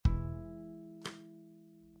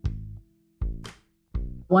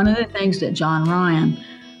One of the things that John Ryan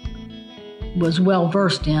was well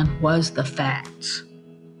versed in was the facts.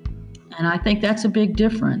 And I think that's a big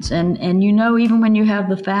difference. And even when you have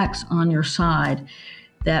the facts on your side,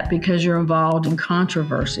 that because you're involved in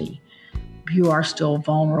controversy, you are still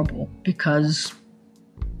vulnerable because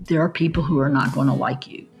there are people who are not going to like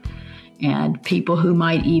you and people who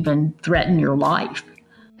might even threaten your life.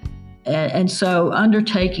 And so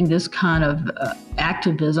undertaking this kind of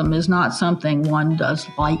activism is not something one does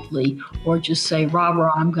lightly or just say, rah,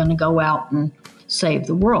 I'm going to go out and save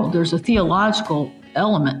the world. There's a theological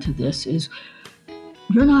element to this is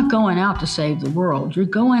you're not going out to save the world. You're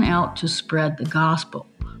going out to spread the gospel.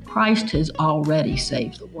 Christ has already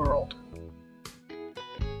saved the world.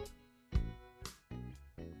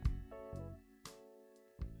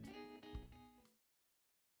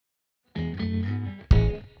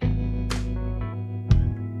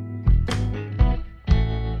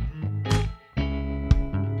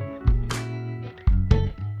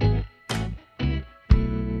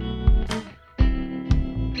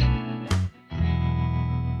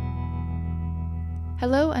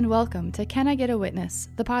 Hello and welcome to Can I Get a Witness,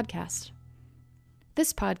 the podcast.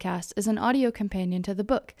 This podcast is an audio companion to the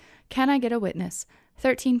book, Can I Get a Witness?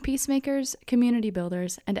 13 Peacemakers, Community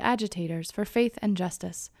Builders, and Agitators for Faith and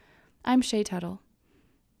Justice. I'm Shay Tuttle.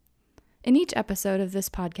 In each episode of this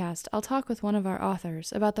podcast, I'll talk with one of our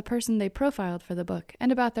authors about the person they profiled for the book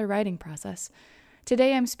and about their writing process.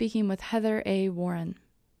 Today I'm speaking with Heather A. Warren.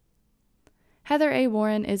 Heather A.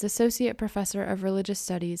 Warren is Associate Professor of Religious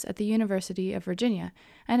Studies at the University of Virginia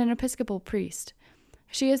and an Episcopal priest.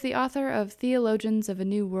 She is the author of Theologians of a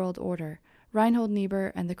New World Order, Reinhold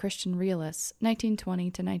Niebuhr and the Christian Realists, 1920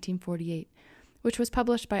 to 1948, which was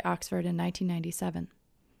published by Oxford in 1997.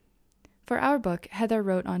 For our book, Heather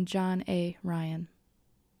wrote on John A. Ryan.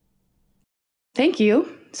 Thank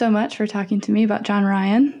you so much for talking to me about John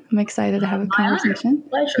Ryan. I'm excited to have a conversation.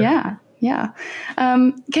 Pleasure. Yeah.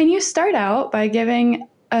 Can you start out by giving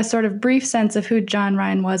a sort of brief sense of who John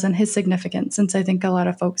Ryan was and his significance, since I think a lot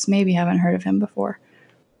of folks maybe haven't heard of him before?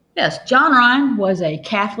 Yes, John Ryan was a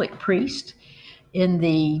Catholic priest in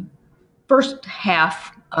the first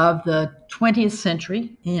half of the 20th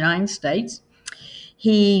century in the United States.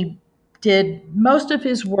 He did most of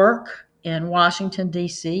his work in Washington,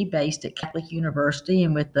 D.C., based at Catholic University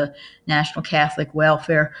and with the National Catholic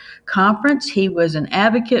Welfare Conference. He was an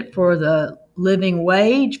advocate for a living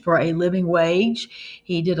wage.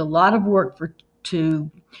 He did a lot of work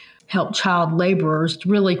to help child laborers,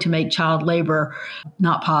 really to make child labor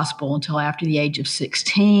not possible until after the age of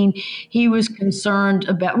 16. He was concerned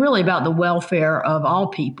about the welfare of all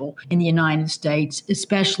people in the United States,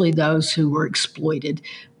 especially those who were exploited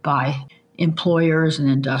by employers and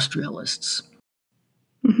industrialists.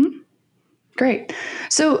 Mm-hmm. Great.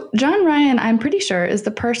 So John Ryan, I'm pretty sure, is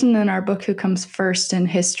the person in our book who comes first in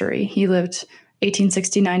history. He lived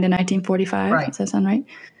 1869 to 1945. Right. Does that sound right?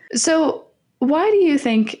 So why do you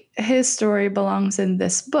think his story belongs in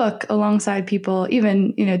this book alongside people,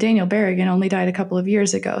 even, Daniel Berrigan only died a couple of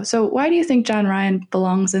years ago. So why do you think John Ryan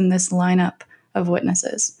belongs in this lineup of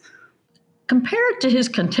witnesses? Compared to his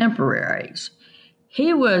contemporaries,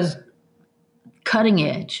 he was cutting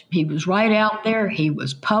edge. He was right out there. He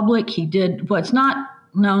was public. He did what's not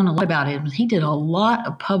known a lot about him. He did a lot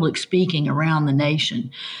of public speaking around the nation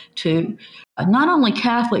to not only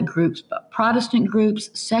Catholic groups, but Protestant groups,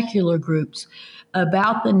 secular groups,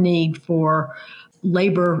 about the need for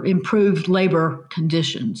improved labor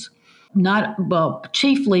conditions.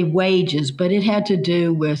 Chiefly wages, but it had to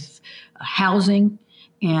do with housing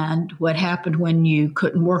and what happened when you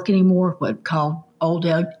couldn't work anymore, what called old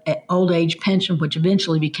age pension, which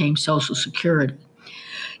eventually became Social Security.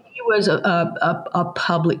 He was a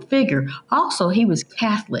public figure. Also, he was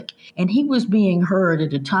Catholic, and he was being heard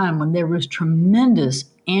at a time when there was tremendous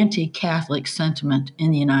anti-Catholic sentiment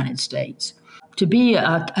in the United States. To be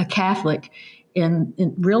a Catholic in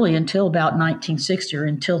really until about 1960 or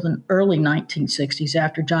until the early 1960s,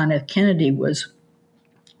 after John F. Kennedy was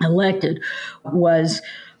elected, was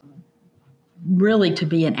really to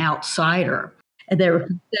be an outsider. And they were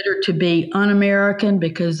considered to be un-American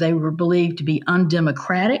because they were believed to be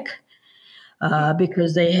undemocratic,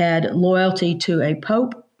 because they had loyalty to a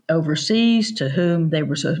pope overseas to whom it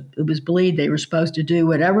was believed they were supposed to do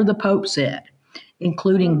whatever the pope said,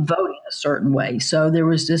 including voting a certain way. So there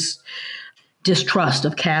was this distrust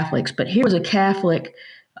of Catholics. But here was a Catholic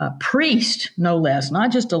priest, no less,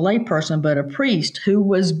 not just a layperson, but a priest who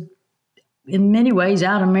was in many ways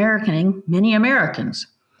out-Americaning many Americans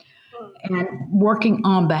and working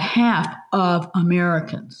on behalf of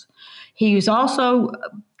Americans. He was also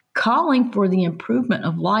calling for the improvement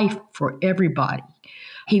of life for everybody.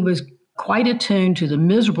 He was quite attuned to the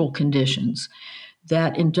miserable conditions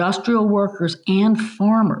that industrial workers and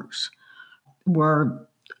farmers were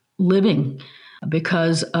living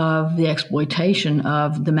because of the exploitation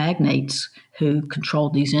of the magnates who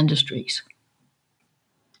controlled these industries.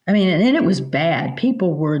 I mean, and it was bad.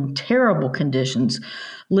 People were in terrible conditions,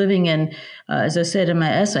 living in, as I said in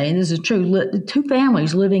my essay, and this is true, two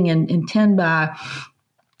families living in 10 by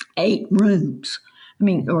 8 rooms. I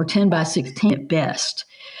mean, or 10 by 16 at best.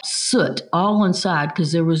 Soot all inside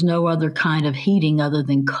because there was no other kind of heating other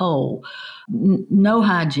than coal. No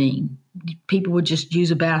hygiene. People would just use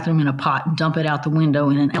a bathroom in a pot and dump it out the window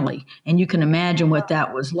in an alley. And you can imagine what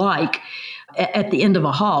that was like at the end of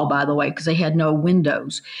a hall, by the way, because they had no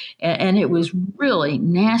windows. And it was really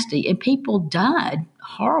nasty. And people died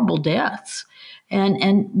horrible deaths.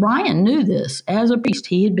 And Ryan knew this as a priest.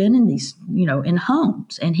 He had been in these, in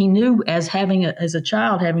homes, and he knew as a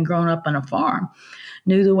child, having grown up on a farm,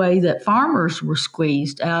 knew the way that farmers were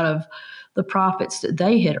squeezed out of the profits that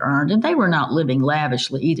they had earned, and they were not living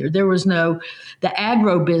lavishly either. The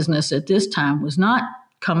agro business at this time was not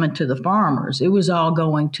coming to the farmers. It was all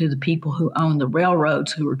going to the people who owned the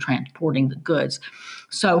railroads who were transporting the goods.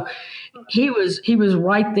 So he was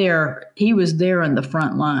right there. He was there in the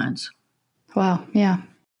front lines. Wow. Yeah.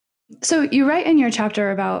 So you write in your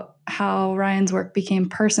chapter about how Ryan's work became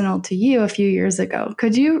personal to you a few years ago.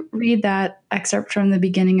 Could you read that excerpt from the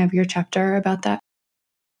beginning of your chapter about that?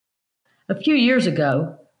 A few years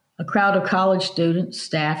ago, a crowd of college students,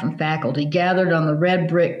 staff, and faculty gathered on the red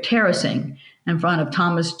brick terracing in front of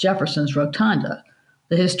Thomas Jefferson's Rotunda,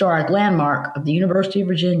 the historic landmark of the University of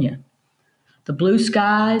Virginia. The blue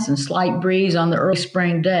skies and slight breeze on the early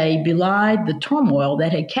spring day belied the turmoil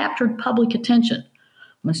that had captured public attention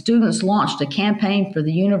when students launched a campaign for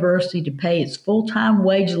the university to pay its full-time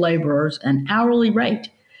wage laborers an hourly rate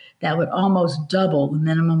that would almost double the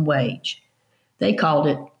minimum wage. They called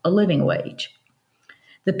it a living wage.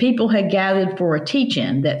 The people had gathered for a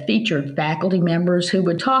teach-in that featured faculty members who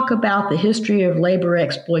would talk about the history of labor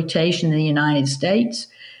exploitation in the United States,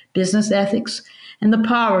 business ethics, and the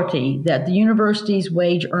poverty that the university's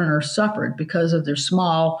wage earners suffered because of their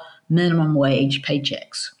small minimum wage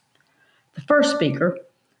paychecks. The first speaker,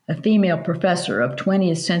 a female professor of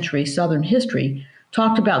 20th century Southern history,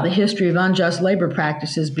 talked about the history of unjust labor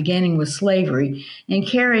practices beginning with slavery and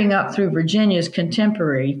carrying up through Virginia's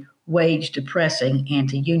contemporary wage-depressing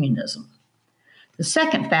anti-unionism. The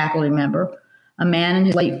second faculty member, a man in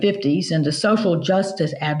his late 50s and a social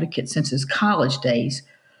justice advocate since his college days,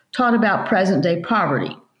 taught about present-day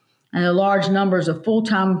poverty and the large numbers of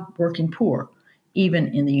full-time working poor,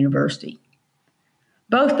 even in the university.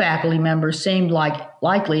 Both faculty members seemed like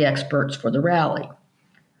likely experts for the rally.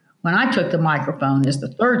 When I took the microphone as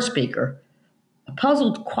the third speaker, a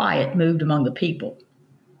puzzled quiet moved among the people.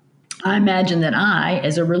 I imagined that I,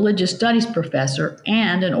 as a religious studies professor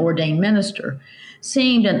and an ordained minister,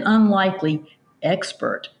 seemed an unlikely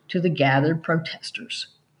expert to the gathered protesters.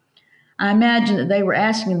 I imagined that they were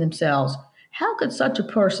asking themselves, how could such a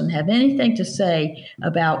person have anything to say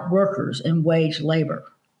about workers and wage labor?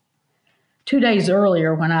 2 days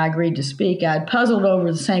earlier, when I agreed to speak, I had puzzled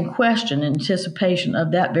over the same question in anticipation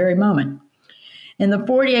of that very moment. In the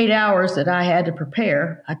 48 hours that I had to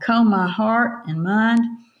prepare, I combed my heart and mind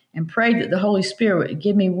and prayed that the Holy Spirit would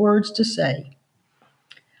give me words to say.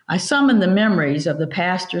 I summoned the memories of the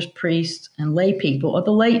pastors, priests, and lay people of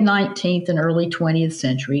the late 19th and early 20th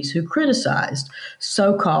centuries who criticized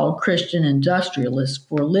so-called Christian industrialists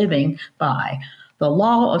for living by the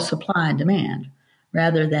law of supply and demand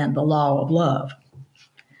rather than the law of love.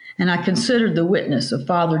 And I considered the witness of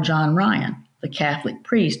Father John Ryan, the Catholic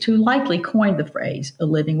priest who likely coined the phrase a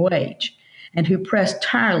living wage and who pressed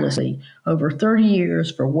tirelessly over 30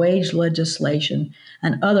 years for wage legislation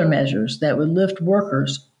and other measures that would lift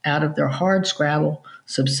workers out of their hard-scrabble,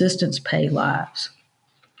 subsistence pay lives.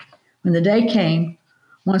 When the day came,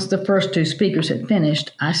 once the first two speakers had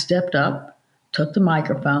finished, I stepped up, took the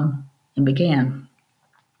microphone, and began.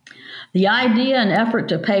 The idea and effort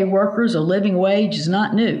to pay workers a living wage is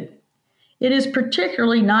not new. It is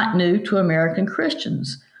particularly not new to American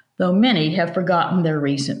Christians, though many have forgotten their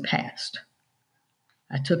recent past.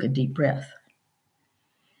 I took a deep breath.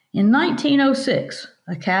 In 1906,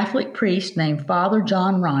 a Catholic priest named Father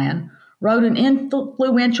John Ryan wrote an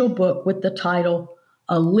influential book with the title,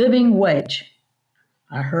 A Living Wage.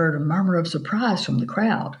 I heard a murmur of surprise from the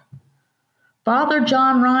crowd. Father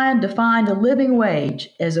John Ryan defined a living wage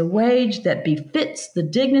as a wage that befits the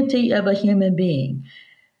dignity of a human being.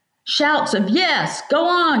 Shouts of "Yes, go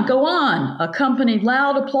on," accompanied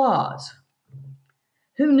loud applause.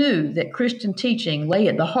 Who knew that Christian teaching lay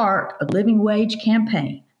at the heart of Living Wage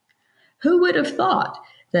campaign? Who would have thought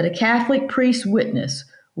that a Catholic priest's witness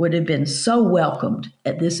would have been so welcomed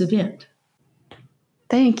at this event?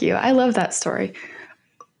 Thank you. I love that story.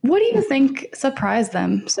 What do you think surprised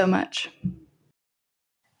them so much?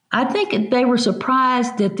 I think they were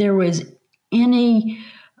surprised that there was any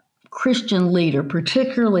Christian leader,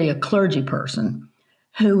 particularly a clergy person,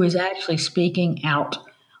 who was actually speaking out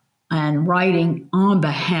and writing on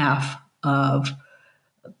behalf of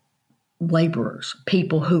laborers,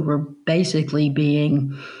 people who were basically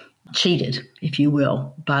being cheated, if you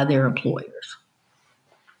will, by their employers.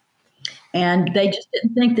 And they just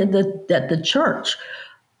didn't think that the church,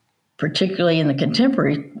 particularly in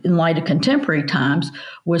light of contemporary times,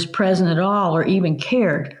 was present at all or even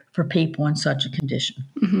cared for people in such a condition.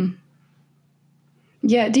 Mm-hmm.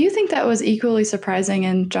 Yeah. Do you think that was equally surprising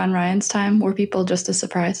in John Ryan's time? Were people just as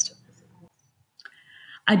surprised?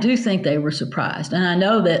 I do think they were surprised, and I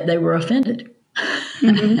know that they were offended,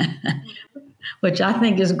 which I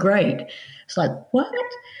think is great. It's like, what?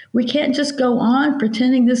 We can't just go on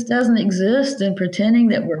pretending this doesn't exist and pretending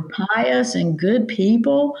that we're pious and good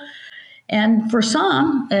people. And for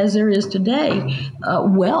some, as there is today,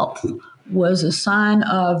 wealth was a sign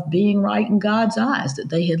of being right in God's eyes, that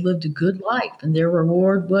they had lived a good life and their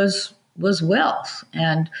reward was wealth.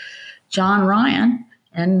 And John Ryan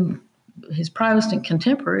and his Protestant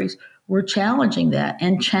contemporaries were challenging that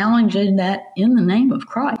and challenging that in the name of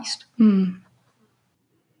Christ.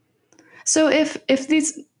 So if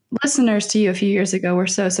these listeners to you a few years ago were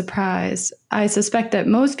so surprised, I suspect that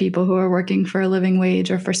most people who are working for a living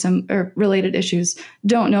wage or for some or related issues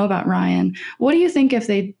don't know about Ryan. What do you think if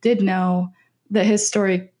they did know that his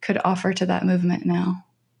story could offer to that movement now?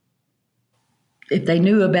 If they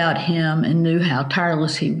knew about him and knew how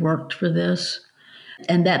tireless he worked for this,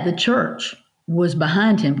 and that the church was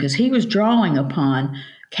behind him, because he was drawing upon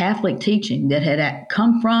Catholic teaching that had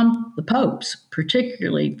come from the popes,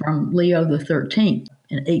 particularly from Leo XIII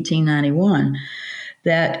in 1891,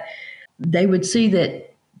 that they would see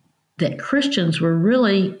that Christians were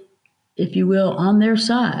really, if you will, on their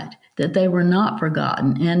side, that they were not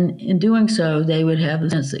forgotten. And in doing so, they would have the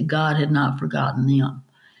sense that God had not forgotten them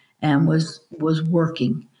and was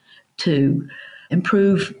working to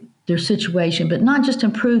improve their situation, but not just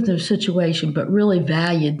improve their situation, but really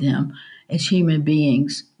valued them as human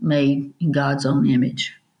beings made in God's own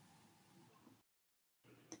image.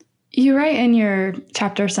 You write in your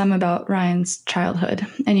chapter some about Ryan's childhood,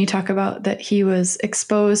 and you talk about that he was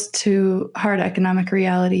exposed to hard economic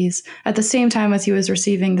realities at the same time as he was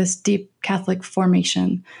receiving this deep Catholic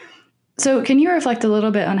formation. So can you reflect a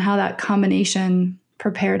little bit on how that combination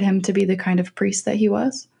prepared him to be the kind of priest that he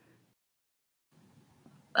was?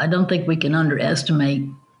 I don't think we can underestimate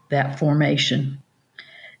that formation.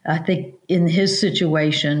 I think in his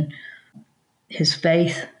situation, his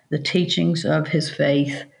faith, the teachings of his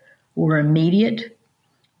faith were immediate.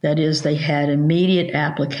 That is, they had immediate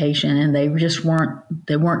application, and they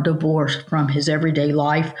weren't divorced from his everyday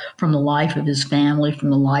life, from the life of his family,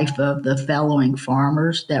 from the life of the fellowing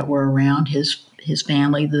farmers that were around his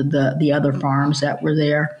family, the other farms that were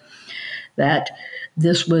there. That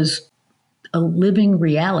this was a living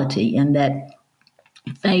reality, and that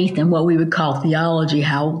faith and what we would call theology,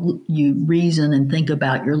 how you reason and think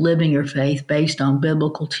about your living your faith based on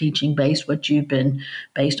biblical teaching, based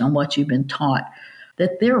on what you've been taught,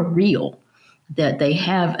 that they're real, that they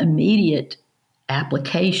have immediate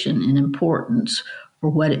application and importance for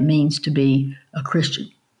what it means to be a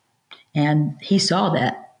Christian. And he saw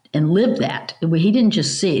that and lived that. He didn't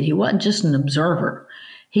just see it. He wasn't just an observer.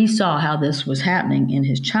 He saw how this was happening in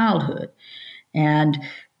his childhood. And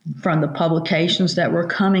from the publications that were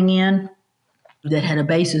coming in that had a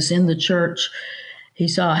basis in the church, he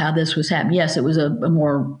saw how this was happening. Yes, it was a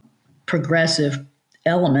more progressive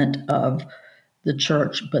element of the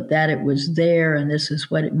church, but that it was there, and this is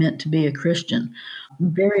what it meant to be a Christian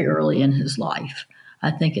very early in his life. I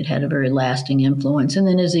think it had a very lasting influence. And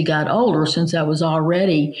then as he got older, since that was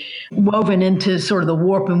already woven into sort of the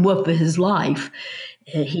warp and woof of his life,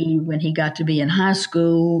 when he got to be in high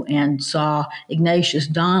school and saw Ignatius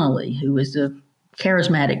Donnelly, who was the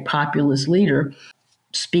charismatic populist leader,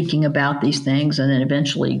 speaking about these things, and then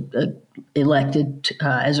eventually elected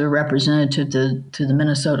as a representative to the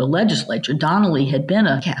Minnesota legislature. Donnelly had been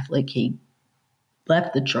a Catholic. He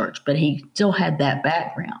left the church, but he still had that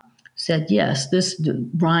background. Said, yes,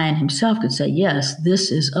 Ryan himself could say, yes,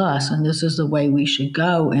 this is us, and this is the way we should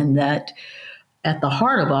go, and that at the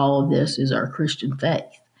heart of all of this is our Christian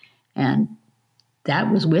faith. And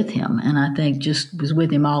that was with him, and I think just was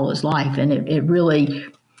with him all his life. And it really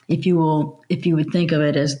if you would think of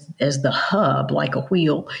it as the hub, like a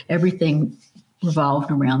wheel, everything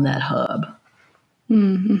revolved around that hub.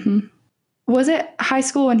 Mm-hmm. Was it high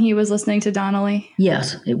school when he was listening to Donnelly?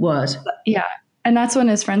 Yes, it was. Yeah. And that's when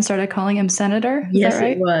his friends started calling him Senator. Is Yes, that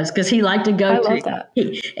right? it was, because he liked to go I love that.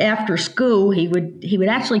 After school. He would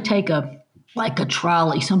actually take a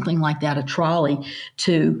trolley, something like that, a trolley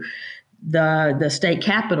to the state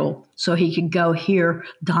capitol, so he could go hear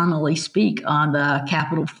Donnelly speak on the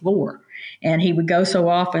Capitol floor. And he would go so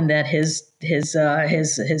often that his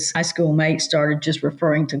high school mates started just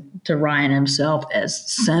referring to Ryan himself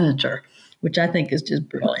as Senator, which I think is just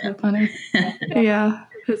brilliant. So funny. Yeah,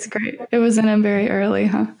 that's great. It was in him very early,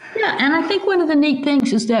 huh? Yeah, and I think one of the neat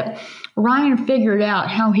things is that Ryan figured out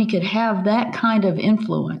how he could have that kind of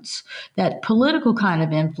influence, that political kind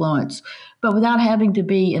of influence, but without having to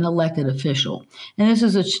be an elected official. And this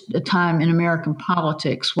is a time in American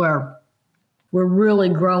politics where we're really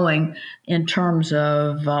growing in terms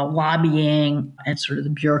of lobbying and sort of the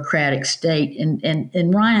bureaucratic state.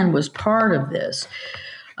 And Ryan was part of this.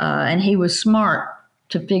 And he was smart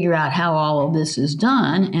to figure out how all of this is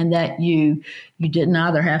done, and that you didn't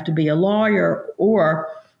either have to be a lawyer or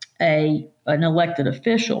an elected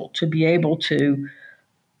official to be able to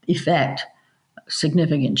effect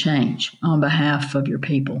significant change on behalf of your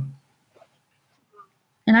people.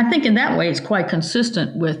 And I think in that way, it's quite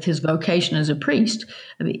consistent with his vocation as a priest.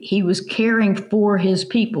 I mean, he was caring for his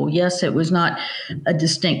people. Yes, it was not a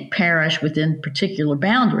distinct parish within particular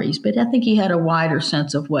boundaries, but I think he had a wider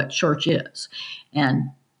sense of what church is.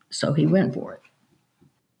 And so he went for it.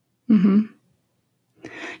 Mm-hmm.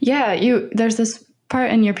 Yeah, there's this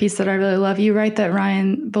part in your piece that I really love. You write that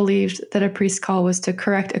Ryan believed that a priest's call was to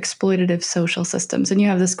correct exploitative social systems. And you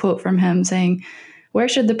have this quote from him saying, "Where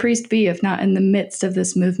should the priest be if not in the midst of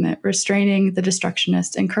this movement, restraining the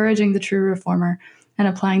destructionist, encouraging the true reformer, and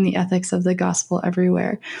applying the ethics of the gospel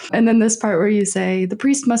everywhere?" And then this part where you say, the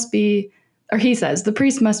priest must be, or he says, the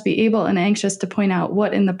priest must be able and anxious to point out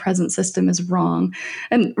what in the present system is wrong.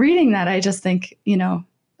 And reading that, I just think,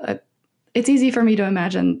 it's easy for me to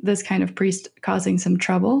imagine this kind of priest causing some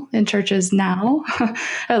trouble in churches now.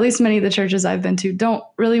 At least many of the churches I've been to don't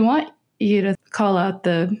really want you to call out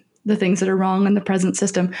the things that are wrong in the present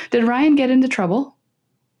system. Did Ryan get into trouble?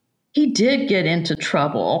 He did get into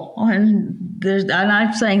trouble, and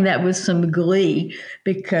I'm saying that with some glee,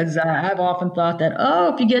 because I've often thought that,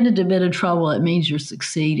 if you get into a bit of trouble, it means you're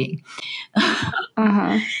succeeding,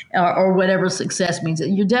 Uh-huh. or whatever success means.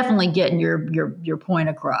 You're definitely getting your point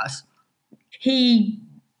across. He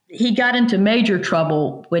got into major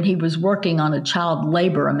trouble when he was working on a child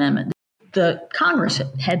labor amendment. The Congress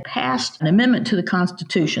had passed an amendment to the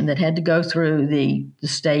Constitution that had to go through the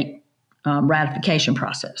state ratification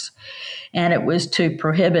process. And it was to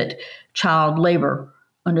prohibit child labor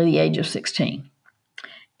under the age of 16.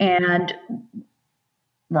 And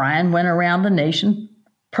Ryan went around the nation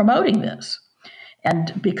promoting this.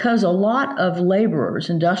 And because a lot of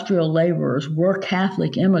laborers, industrial laborers, were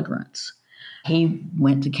Catholic immigrants, he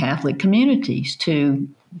went to Catholic communities to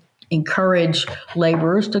encourage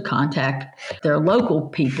laborers to contact their local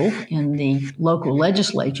people in the local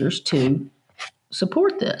legislatures to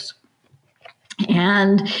support this.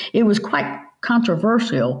 And it was quite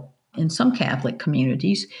controversial in some Catholic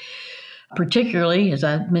communities, particularly, as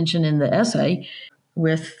I mentioned in the essay,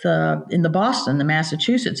 in the Boston, the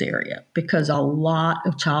Massachusetts area, because a lot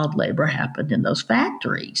of child labor happened in those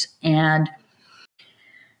factories. And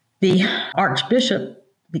the archbishop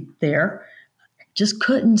there just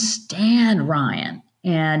couldn't stand Ryan.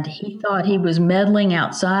 And he thought he was meddling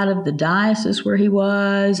outside of the diocese where he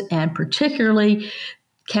was. And particularly,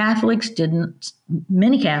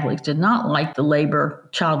 many Catholics did not like the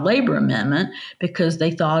child labor amendment, because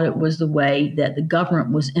they thought it was the way that the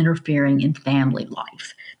government was interfering in family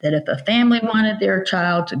life. That if a family wanted their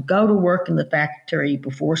child to go to work in the factory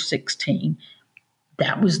before 16,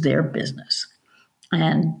 that was their business.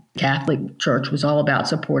 And Catholic Church was all about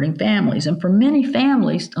supporting families. And for many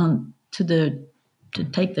families to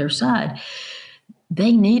take their side,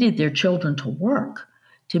 they needed their children to work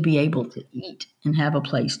to be able to eat and have a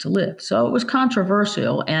place to live. So it was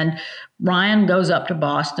controversial. And Ryan goes up to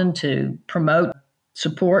Boston to promote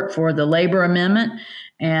support for the labor amendment.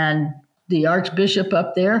 And the archbishop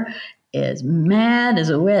up there is mad as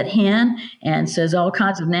a wet hen and says all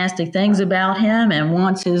kinds of nasty things about him, and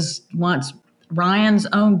wants Ryan's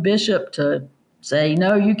own bishop to say,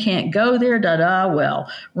 no, you can't go there, Well,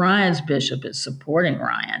 Ryan's bishop is supporting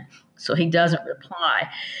Ryan, so he doesn't reply.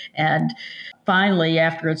 And finally,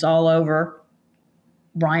 after it's all over,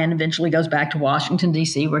 Ryan eventually goes back to Washington,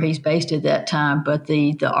 D.C., where he's based at that time. But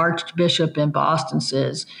the Archbishop in Boston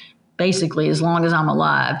says, basically, as long as I'm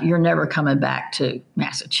alive, you're never coming back to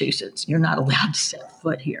Massachusetts. You're not allowed to set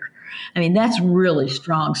foot here. I mean, that's really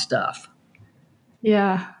strong stuff.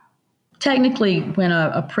 Yeah. Technically, when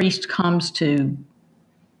a priest comes to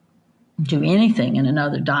do anything in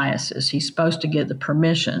another diocese, he's supposed to get the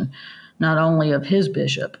permission not only of his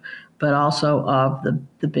bishop, but also of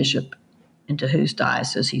the bishop into whose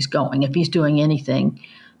diocese he's going, if he's doing anything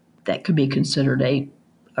that could be considered a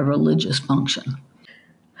religious function.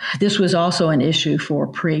 This was also an issue for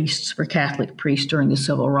priests, for Catholic priests during the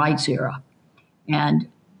Civil Rights era. And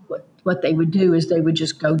what they would do is they would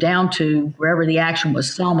just go down to wherever the action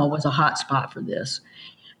was. Selma was a hot spot for this.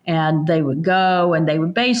 And they would go and they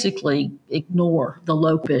would basically ignore the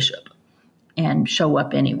local bishop and show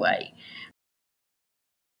up anyway.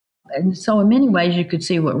 And so in many ways, you could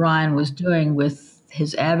see what Ryan was doing with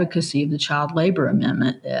his advocacy of the Child Labor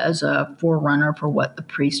Amendment as a forerunner for what the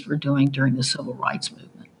priests were doing during the Civil Rights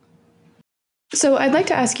movement. So I'd like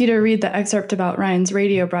to ask you to read the excerpt about Ryan's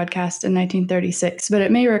radio broadcast in 1936, but it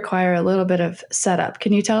may require a little bit of setup.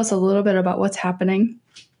 Can you tell us a little bit about what's happening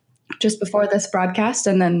just before this broadcast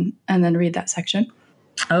and then read that section?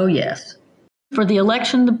 Oh, yes. For the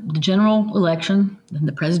election, the general election and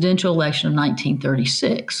the presidential election of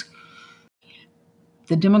 1936,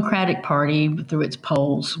 the Democratic Party, through its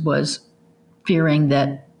polls, was fearing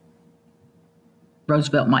that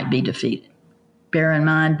Roosevelt might be defeated. Bear in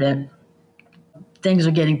mind that things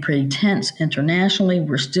are getting pretty tense internationally.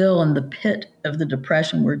 We're still in the pit of the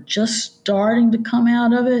Depression. We're just starting to come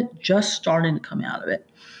out of it,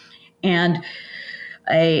 And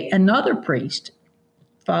another priest,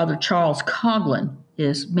 Father Charles Coughlin,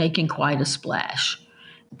 is making quite a splash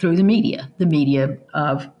through the media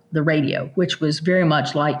of the radio, which was very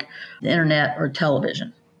much like the internet or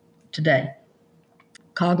television today.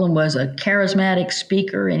 Coughlin was a charismatic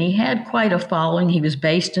speaker, and he had quite a following. He was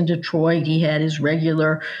based in Detroit. He had his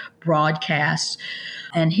regular broadcasts,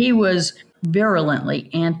 and he was virulently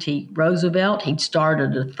anti-Roosevelt. He'd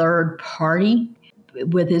started a third party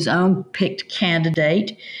with his own picked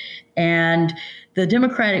candidate, and the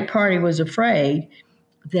Democratic Party was afraid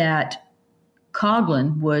that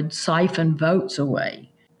Coughlin would siphon votes away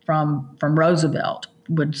from Roosevelt,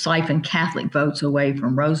 would siphon Catholic votes away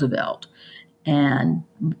from Roosevelt and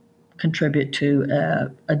contribute to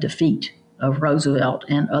a defeat of Roosevelt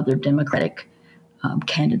and other Democratic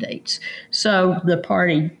candidates. So the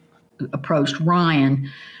party approached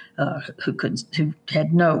Ryan, who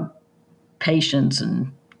had no patience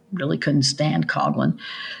and really couldn't stand Coughlin,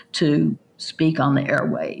 to speak on the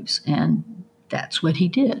airwaves, and that's what he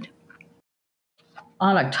did.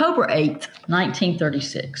 On October 8th,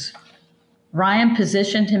 1936, Ryan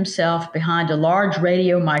positioned himself behind a large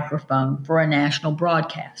radio microphone for a national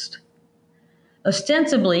broadcast.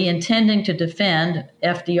 Ostensibly intending to defend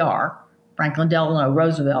FDR, Franklin Delano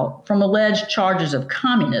Roosevelt, from alleged charges of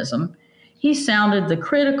communism, he sounded the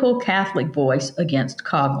critical Catholic voice against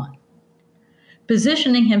Coughlin.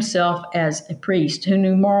 Positioning himself as a priest who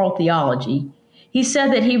knew moral theology, he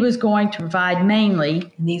said that he was going to provide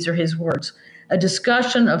mainly, and these are his words, a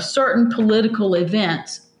discussion of certain political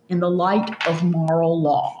events in the light of moral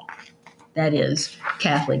law, that is,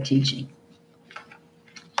 Catholic teaching.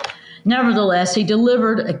 Nevertheless, he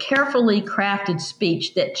delivered a carefully crafted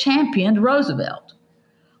speech that championed Roosevelt.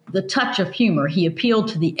 With a touch of humor, he appealed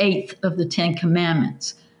to the 8th of the 10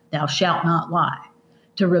 Commandments, thou shalt not lie,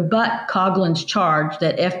 to rebut Coughlin's charge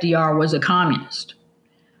that FDR was a communist.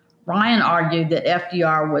 Ryan argued that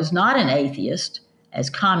FDR was not an atheist, as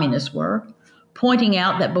communists were, pointing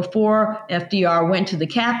out that before FDR went to the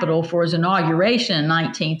Capitol for his inauguration in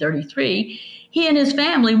 1933, he and his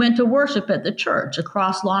family went to worship at the church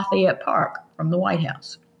across Lafayette Park from the White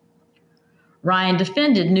House. Ryan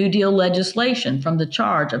defended New Deal legislation from the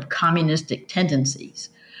charge of communistic tendencies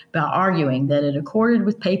by arguing that it accorded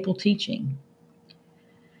with papal teaching.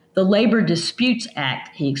 The Labor Disputes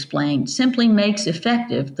Act, he explained, simply makes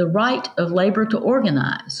effective the right of labor to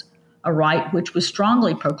organize, a right which was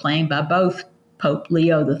strongly proclaimed by both Pope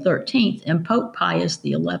Leo XIII and Pope Pius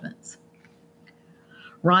XI.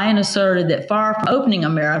 Ryan asserted that far from opening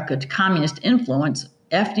America to communist influence,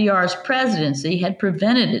 FDR's presidency had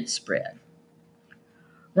prevented its spread.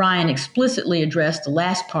 Ryan explicitly addressed the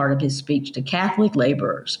last part of his speech to Catholic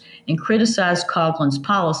laborers and criticized Coughlin's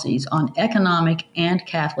policies on economic and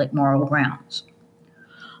Catholic moral grounds.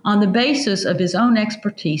 On the basis of his own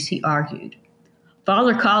expertise, he argued,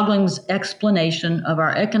 Father Coughlin's explanation of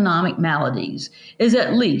our economic maladies is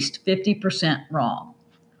at least 50% wrong.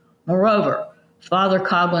 Moreover, Father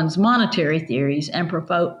Coughlin's monetary theories and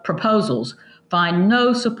proposals find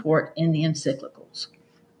no support in the encyclicals.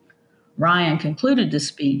 Ryan concluded the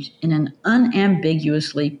speech in an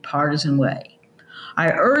unambiguously partisan way. I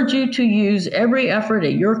urge you to use every effort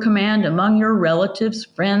at your command among your relatives,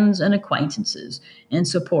 friends, and acquaintances in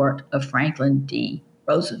support of Franklin D.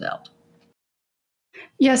 Roosevelt.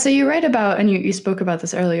 Yeah, so you write about, and you spoke about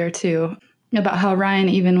this earlier too, about how Ryan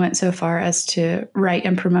even went so far as to write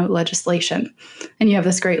and promote legislation. And you have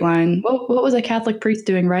this great line, well, what was a Catholic priest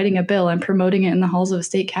doing writing a bill and promoting it in the halls of a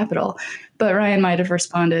state capitol? But Ryan might have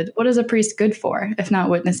responded, what is a priest good for, if not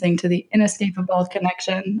witnessing to the inescapable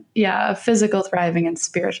connection, of physical thriving and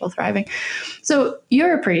spiritual thriving? So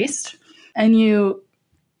you're a priest, and you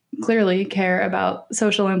clearly care about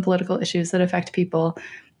social and political issues that affect people.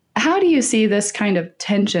 How do you see this kind of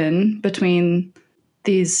tension between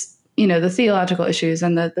these, the theological issues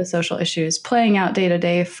and the social issues playing out day to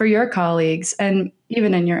day for your colleagues and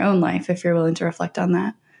even in your own life, if you're willing to reflect on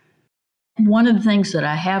that? One of the things that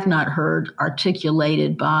I have not heard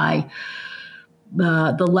articulated by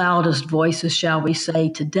the loudest voices, shall we say,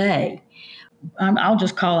 today, I'll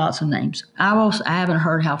just call out some names. I haven't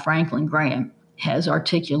heard how Franklin Graham has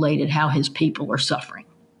articulated how his people are suffering,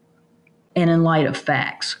 and in light of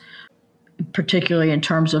facts, particularly in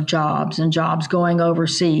terms of jobs and jobs going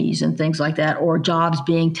overseas and things like that, or jobs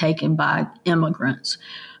being taken by immigrants.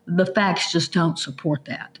 The facts just don't support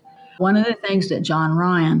that. One of the things that John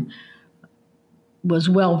Ryan was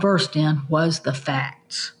well versed in was the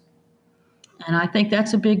facts. And I think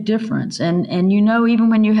that's a big difference. And even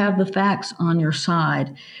when you have the facts on your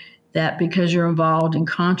side, that because you're involved in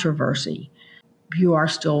controversy, you are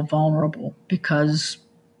still vulnerable because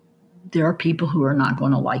there are people who are not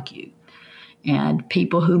going to like you and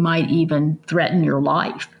people who might even threaten your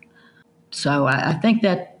life. So I think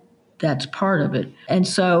that's part of it. And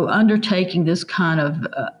so undertaking this kind of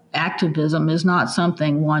activism is not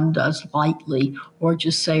something one does lightly or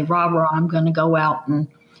just say, rah, I'm going to go out and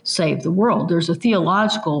save the world. There's a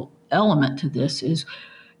theological element to this is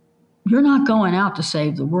you're not going out to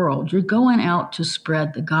save the world. You're going out to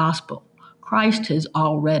spread the gospel. Christ has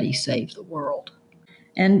already saved the world.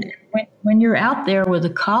 And when you're out there with a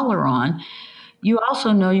collar on, you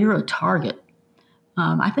also know you're a target.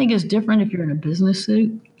 I think it's different if you're in a business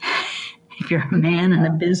suit. If you're a man in a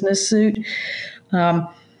business suit,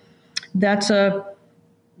 that's a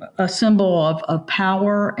symbol of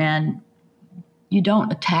power, and you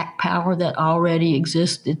don't attack power that already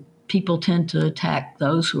exists. People tend to attack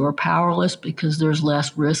those who are powerless because there's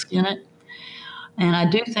less risk in it. And I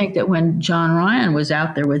do think that when John Ryan was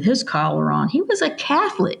out there with his collar on, he was a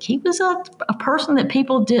Catholic. He was a person that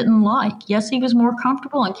people didn't like. Yes, he was more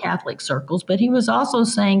comfortable in Catholic circles, but he was also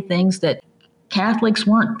saying things that Catholics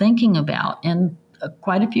weren't thinking about. And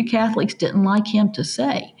quite a few Catholics didn't like him to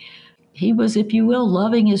say. He was, if you will,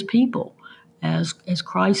 loving his people as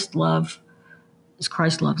Christ loves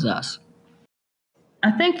us.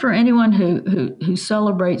 I think for anyone who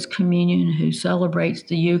celebrates communion, who celebrates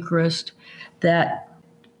the Eucharist, that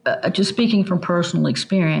just speaking from personal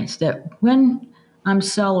experience, that when I'm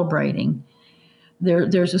celebrating,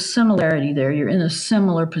 there's a similarity there. You're in a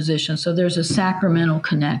similar position. So there's a sacramental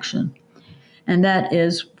connection. And that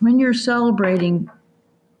is when you're celebrating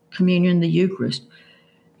communion, the Eucharist,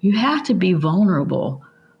 you have to be vulnerable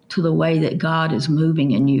to the way that God is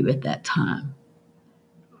moving in you at that time.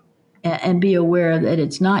 And be aware that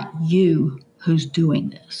it's not you who's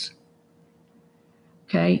doing this.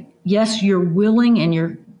 Okay? Yes, you're willing and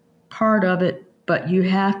you're part of it, but you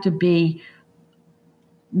have to be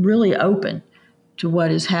really open to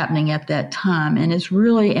what is happening at that time. And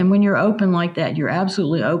when you're open like that, you're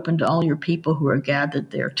absolutely open to all your people who are gathered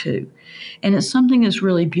there too. And it's something that's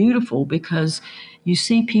really beautiful because you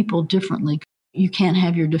see people differently. You can't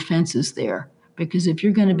have your defenses there because if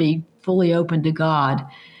you're going to be fully open to God,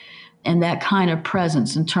 and that kind of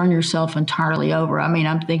presence and turn yourself entirely over. I mean,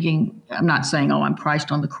 I'm not saying, I'm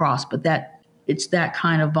Christ on the cross, but it's that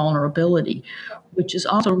kind of vulnerability, which is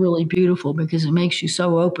also really beautiful because it makes you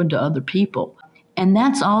so open to other people. And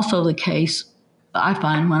that's also the case, I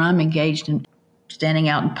find, when I'm engaged in standing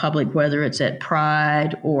out in public, whether it's at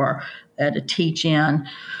Pride or at a teach-in,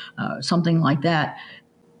 something like that.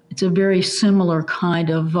 It's a very similar kind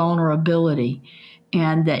of vulnerability.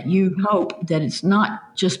 And that you hope that it's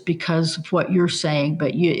not just because of what you're saying,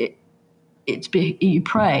 but you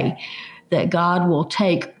pray that God will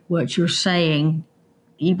take what you're saying,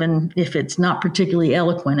 even if it's not particularly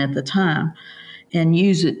eloquent at the time, and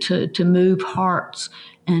use it to move hearts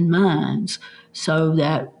and minds so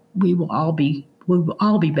that we will all be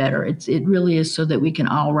better. It really is so that we can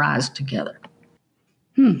all rise together.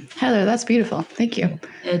 Heather, that's beautiful. Thank you.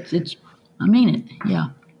 I mean it. Yeah.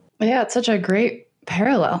 Yeah, it's such a great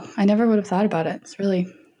parallel. I never would have thought about it. It's really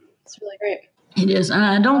great. It is. And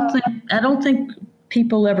I don't think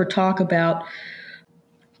people ever talk about,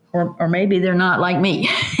 or maybe they're not like me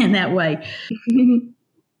in that way.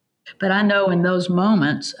 But I know in those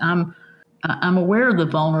moments, I'm aware of the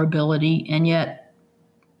vulnerability, and yet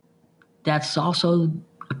that's also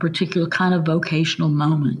a particular kind of vocational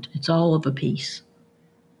moment. It's all of a piece.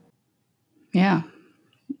 Yeah.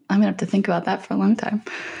 I'm going to have to think about that for a long time.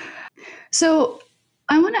 So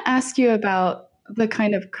I want to ask you about the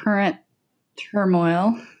kind of current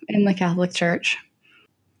turmoil in the Catholic Church.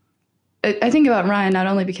 I think about Ryan not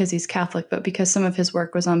only because he's Catholic, but because some of his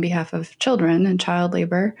work was on behalf of children and child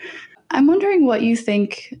labor. I'm wondering what you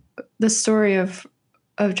think the story of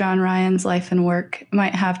John Ryan's life and work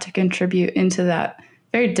might have to contribute into that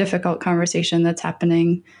very difficult conversation that's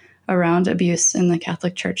happening around abuse in the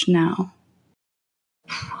Catholic Church now.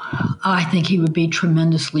 I think he would be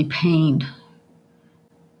tremendously pained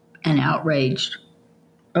and outraged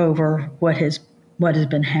over what has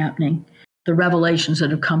been happening. The revelations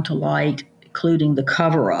that have come to light, including the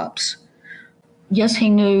cover-ups. Yes, he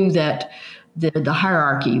knew that the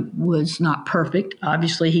hierarchy was not perfect.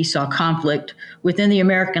 Obviously, he saw conflict within the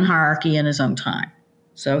American hierarchy in his own time.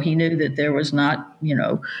 So he knew that there was not,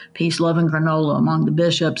 peace, love, and granola among the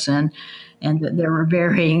bishops, and that there were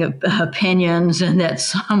varying opinions, and that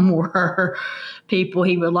some were people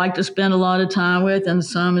he would like to spend a lot of time with, and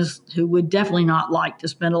some who would definitely not like to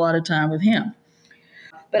spend a lot of time with him.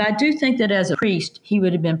 But I do think that as a priest, he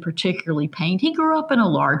would have been particularly pained. He grew up in a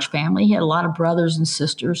large family. He had a lot of brothers and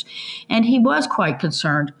sisters, and he was quite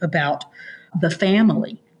concerned about the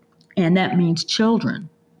family, and that means children,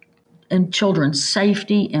 and children's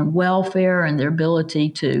safety and welfare and their ability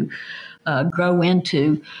to grow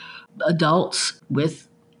into adults with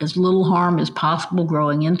as little harm as possible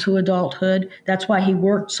growing into adulthood. That's why he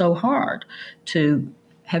worked so hard to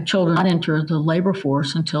have children not enter the labor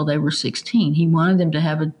force until they were 16. He wanted them to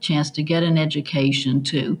have a chance to get an education,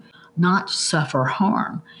 to not suffer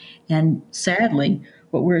harm. And sadly,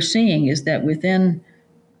 what we're seeing is that within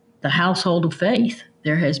the household of faith,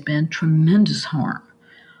 there has been tremendous harm.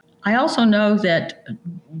 I also know that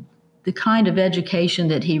the kind of education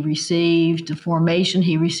that he received, the formation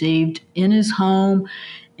he received in his home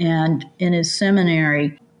and in his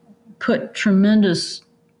seminary, put tremendous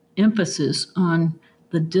emphasis on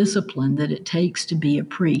the discipline that it takes to be a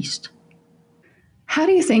priest. How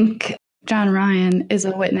do you think John Ryan is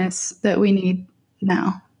a witness that we need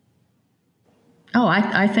now? Oh,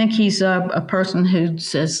 I think he's a person who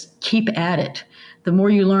says, keep at it. The more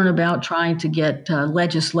you learn about trying to get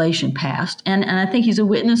legislation passed, and I think he's a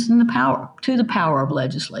witness to the power of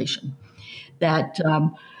legislation, that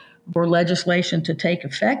for legislation to take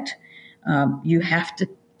effect, you have to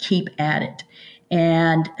keep at it,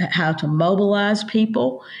 and how to mobilize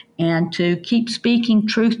people and to keep speaking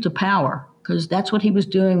truth to power, because that's what he was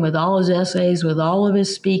doing with all his essays, with all of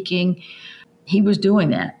his speaking. He was doing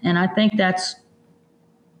that. And I think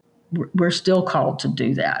we're still called to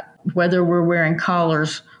do that. Whether we're wearing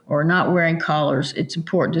collars or not wearing collars, it's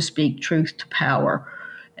important to speak truth to power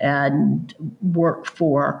and work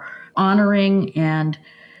for honoring and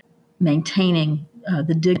maintaining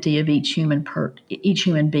the dignity of each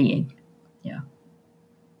human being. Yeah.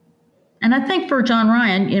 And I think for John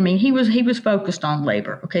Ryan, I mean, he was focused on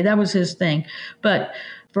labor. Okay, that was his thing. But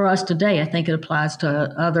for us today, I think it applies to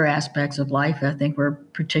other aspects of life. I think we're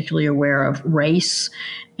particularly aware of race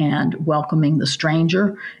and welcoming the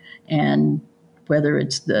stranger, and whether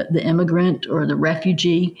it's the immigrant or the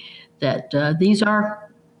refugee, that these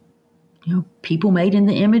are people made in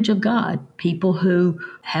the image of God, people who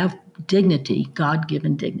have dignity,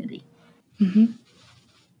 God-given dignity. Mm-hmm.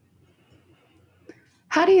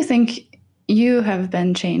 How do you think you have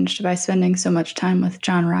been changed by spending so much time with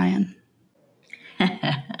John Ryan?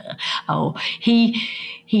 Oh, he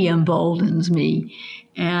emboldens me,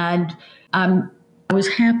 and I was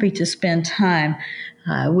happy to spend time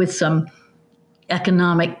with some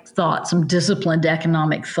economic thought, some disciplined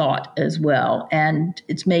economic thought as well. And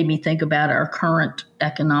it's made me think about our current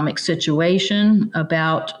economic situation,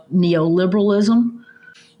 about neoliberalism,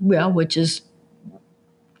 which is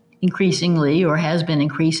increasingly, or has been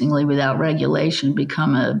increasingly without regulation,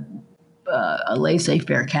 become a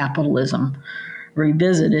laissez-faire capitalism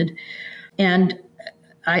revisited. And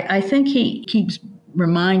I think he keeps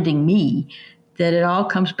reminding me that it all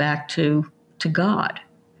comes back to God.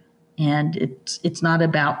 And it's not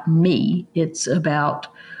about me, it's about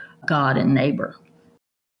God and neighbor.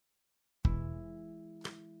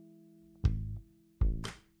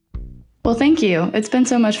 Well, Well, thank you. It's been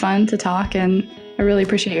so much fun to talk, and I really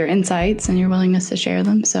appreciate your insights and your willingness to share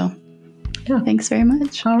them. So thanks very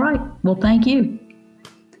much. All right. Well, thank you.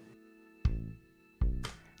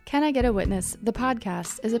 Can I Get a Witness? The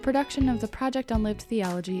podcast is a production of the Project on Lived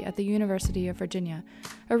Theology at the University of Virginia,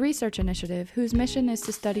 a research initiative whose mission is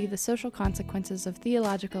to study the social consequences of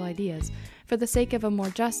theological ideas for the sake of a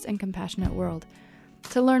more just and compassionate world.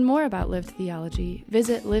 To learn more about lived theology,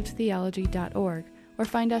 visit livedtheology.org or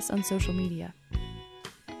find us on social media.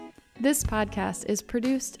 This podcast is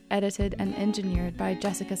produced, edited, and engineered by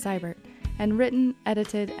Jessica Seibert, and written,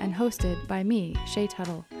 edited, and hosted by me, Shay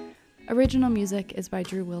Tuttle. Original music is by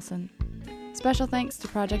Drew Wilson. Special thanks to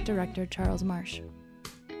Project Director Charles Marsh.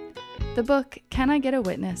 The book, Can I Get a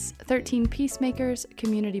Witness? 13 Peacemakers,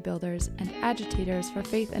 Community Builders, and Agitators for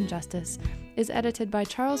Faith and Justice, is edited by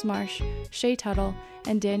Charles Marsh, Shay Tuttle,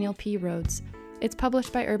 and Daniel P. Rhodes. It's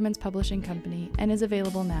published by Eerdmans Publishing Company and is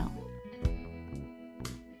available now.